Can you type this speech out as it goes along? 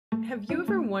Have you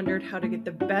ever wondered how to get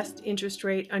the best interest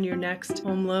rate on your next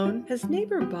home loan? Has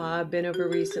neighbor Bob been over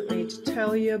recently to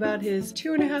tell you about his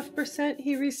 2.5%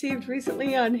 he received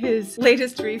recently on his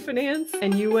latest refinance?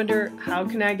 And you wonder, how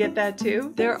can I get that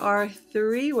too? There are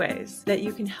 3 ways that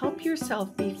you can help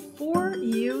yourself before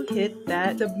you hit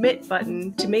that submit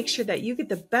button to make sure that you get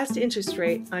the best interest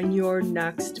rate on your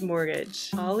next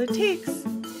mortgage. All it takes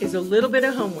is a little bit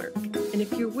of homework. And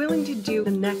if you're willing to do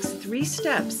the next 3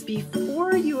 steps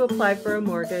before you apply for a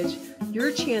mortgage,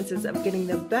 your chances of getting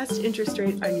the best interest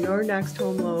rate on your next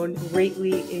home loan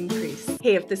greatly increase.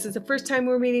 Hey, if this is the first time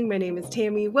we're meeting, my name is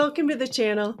Tammy. Welcome to the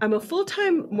channel. I'm a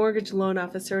full-time mortgage loan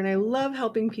officer, and I love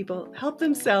helping people help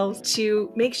themselves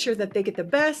to make sure that they get the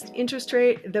best interest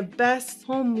rate, the best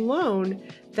home loan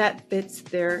that fits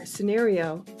their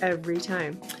scenario every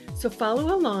time. So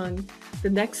follow along. The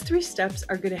next 3 steps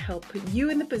are going to help put you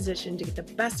in the position to get the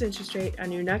best interest rate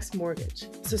on your next mortgage.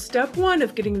 So step 1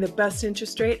 of getting the best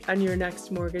interest rate on your next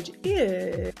mortgage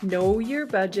is know your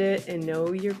budget and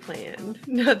know your plan.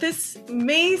 Now, this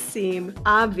may seem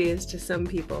obvious to some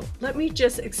people. Let me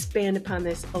just expand upon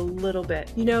this a little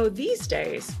bit. You know, these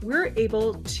days, we're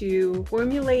able to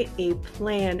formulate a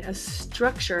plan, a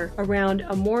structure around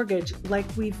a mortgage like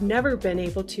we've never been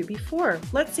able to before.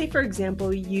 Let's say, for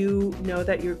example, you know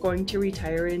that you're going to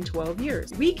retire in 12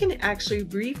 years. We can actually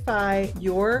refi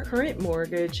your current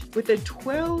mortgage with a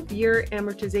 12-year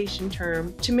amortization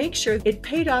term to make sure it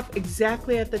paid off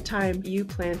exactly at the time you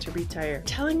plan to retire.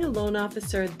 Telling a loan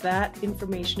officer that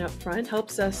information up front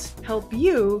helps us help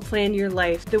you plan your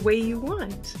life the way you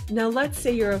want. Now, let's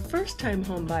say you're a first-time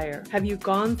home buyer. Have you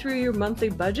gone through your monthly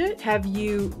budget? Have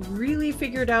you really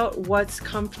figured out what's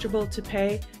comfortable to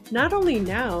pay? Not only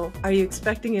now, are you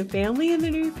expecting a family in the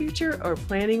near future or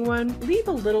planning one? Leave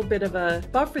a little bit of a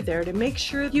buffer there to make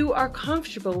sure you are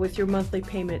comfortable with your monthly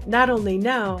payment, not only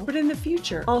now, but in the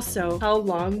future. Also, how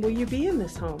long will you be in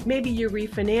this home? Maybe you're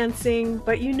refinancing,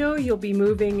 but you know you'll be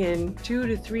moving in 2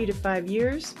 to 3 to 5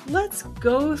 years. Let's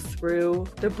go through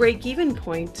the break-even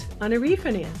point on a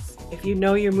refinance. If you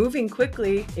know you're moving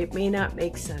quickly, it may not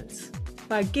make sense.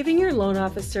 By giving your loan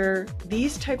officer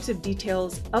these types of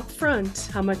details up front,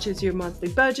 how much is your monthly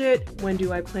budget? When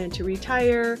do I plan to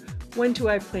retire? When do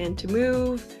I plan to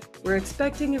move? We're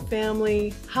expecting a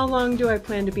family. How long do I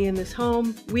plan to be in this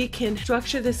home? We can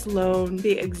structure this loan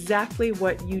be exactly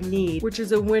what you need, which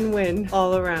is a win-win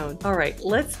all around. All right,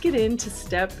 let's get into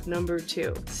step number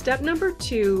 2. Step number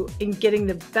 2 in getting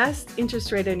the best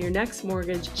interest rate on your next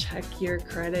mortgage, check your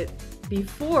credit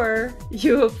before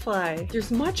you apply.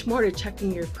 There's much more to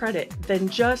checking your credit than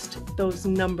just those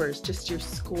numbers, just your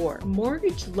score.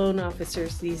 Mortgage loan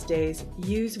officers these days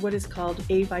use what is called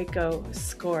a FICO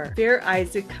score. Fair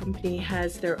Isaac Company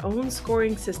has their own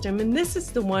scoring system, and this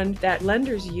is the one that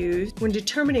lenders use when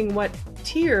determining what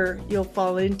tier you'll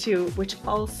fall into, which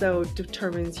also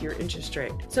determines your interest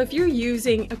rate. So if you're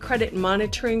using a credit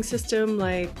monitoring system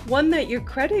like one that your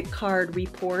credit card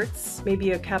reports,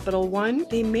 maybe a Capital One,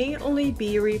 they may only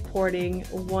be reporting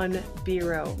one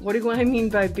bureau. What do I mean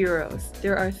by bureaus?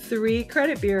 There are 3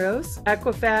 credit bureaus: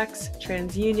 Equifax,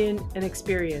 Transunion, and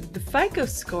Experian. The FICO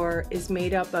score is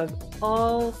made up of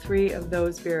all 3 of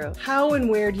those bureaus. How and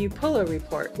where do you pull a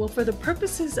report? Well, for the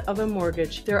purposes of a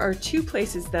mortgage, there are 2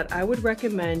 places that I would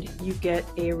recommend you get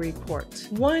a report.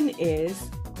 One is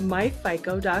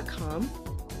myfico.com.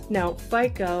 Now,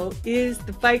 FICO is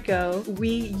the FICO we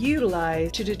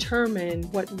utilize to determine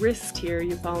what risk tier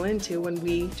you fall into when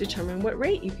we determine what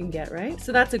rate you can get, right?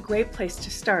 So that's a great place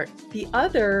to start. The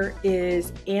other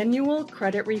is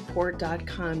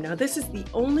annualcreditreport.com. Now, this is the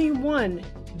only one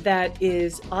that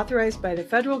is authorized by the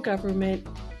federal government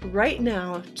right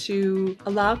now to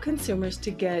allow consumers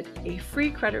to get a free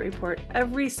credit report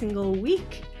every single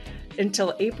week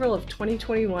until April of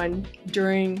 2021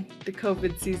 during the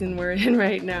COVID season we're in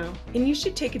right now. And you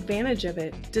should take advantage of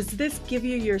it. Does this give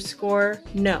you your score?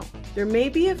 No. There may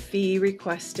be a fee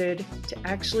requested to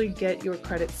actually get your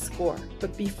credit score.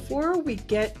 But before we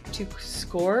get to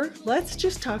score, let's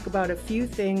just talk about a few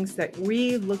things that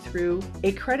we look through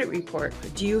a credit report.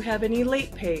 Do you have any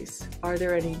late pays? Are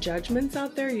there any judgments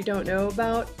out there you don't know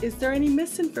about? Is there any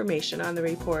misinformation on the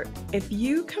report? If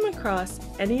you come across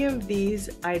any of these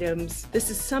items, this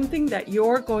is something that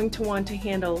you're going to want to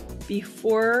handle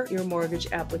before your mortgage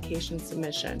application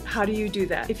submission. How do you do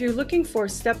that? If you're looking for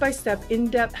step-by-step,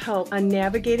 in-depth help on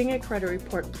navigating a credit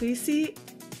report, please see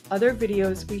other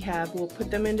videos we have. We'll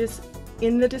put them in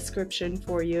the description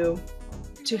for you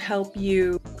to help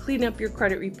you clean up your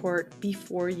credit report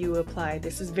before you apply.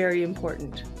 This is very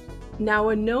important. Now,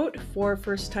 a note for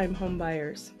first-time home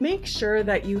buyers. Make sure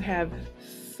that you have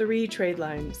 3 trade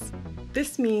lines.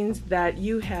 This means that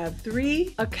you have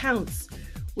 3 accounts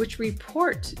which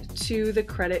report to the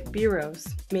credit bureaus.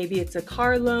 Maybe it's a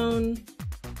car loan,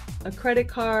 a credit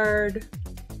card,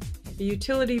 a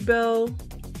utility bill.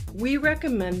 We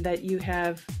recommend that you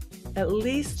have at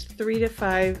least 3 to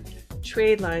 5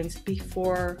 trade lines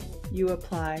before you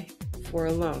apply for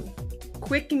a loan.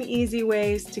 Quick and easy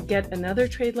ways to get another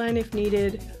trade line if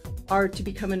needed are to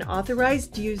become an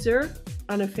authorized user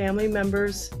on a family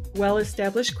member's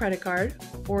well-established credit card,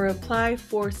 or apply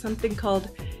for something called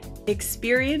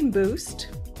Experian Boost,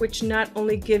 which not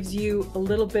only gives you a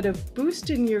little bit of boost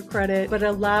in your credit, but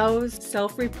allows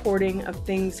self-reporting of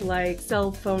things like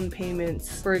cell phone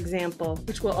payments, for example,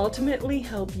 which will ultimately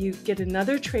help you get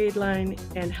another trade line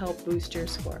and help boost your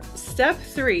score. Step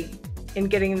 3 in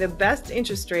getting the best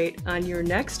interest rate on your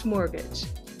next mortgage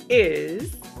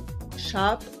is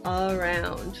shop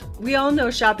around. We all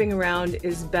know shopping around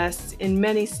is best in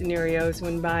many scenarios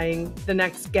when buying the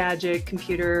next gadget,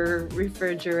 computer,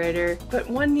 refrigerator, but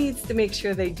one needs to make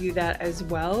sure they do that as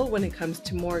well when it comes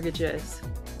to mortgages.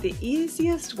 The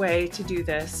easiest way to do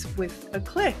this with a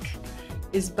click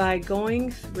is by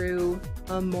going through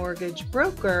a mortgage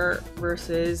broker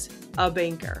versus a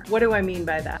banker. What do I mean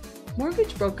by that?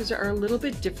 Mortgage brokers are a little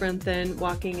bit different than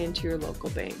walking into your local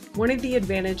bank. One of the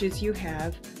advantages you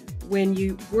have when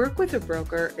you work with a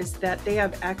broker is that they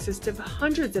have access to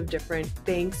hundreds of different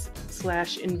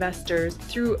banks/investors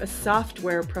through a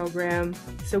software program,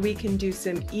 so we can do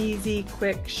some easy,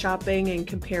 quick shopping and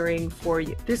comparing for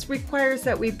you. This requires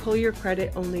that we pull your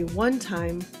credit only one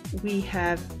time. We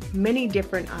have many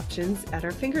different options at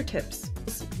our fingertips.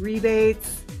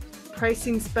 Rebates,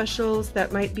 pricing specials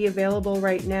that might be available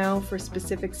right now for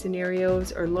specific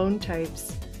scenarios or loan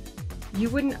types you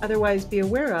wouldn't otherwise be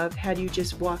aware of had you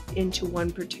just walked into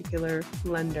one particular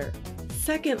lender.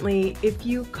 Secondly, if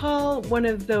you call one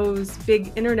of those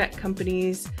big internet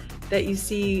companies that you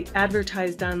see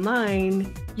advertised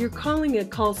online, you're calling a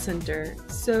call center.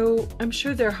 So I'm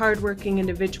sure they're hardworking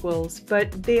individuals,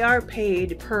 but they are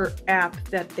paid per app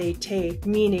that they take,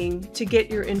 meaning to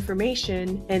get your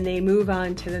information and they move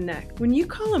on to the next. When you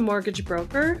call a mortgage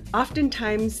broker,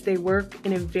 oftentimes they work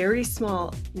in a very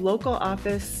small local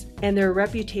office and their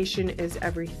reputation is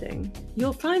everything.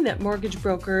 You'll find that mortgage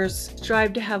brokers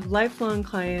strive to have lifelong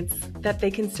clients that they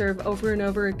can serve over and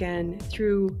over again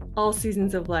through all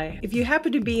seasons of life. If you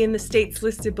happen to be in the states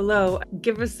listed below,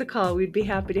 give us a call. We'd be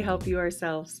happy to help you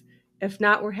ourselves. If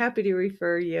not, we're happy to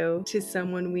refer you to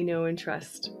someone we know and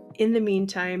trust. In the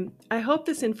meantime, I hope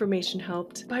this information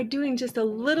helped. By doing just a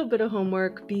little bit of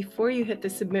homework before you hit the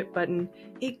submit button,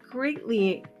 it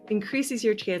greatly increases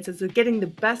your chances of getting the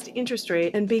best interest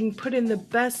rate and being put in the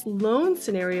best loan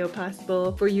scenario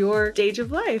possible for your stage of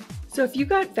life. So if you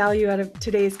got value out of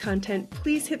today's content,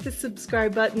 please hit the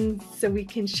subscribe button so we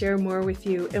can share more with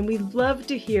you. And we'd love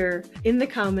to hear in the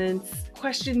comments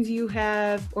questions you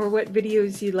have or what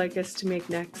videos you'd like us to make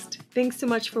next. Thanks so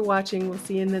much for watching. We'll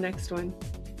see you in the next one.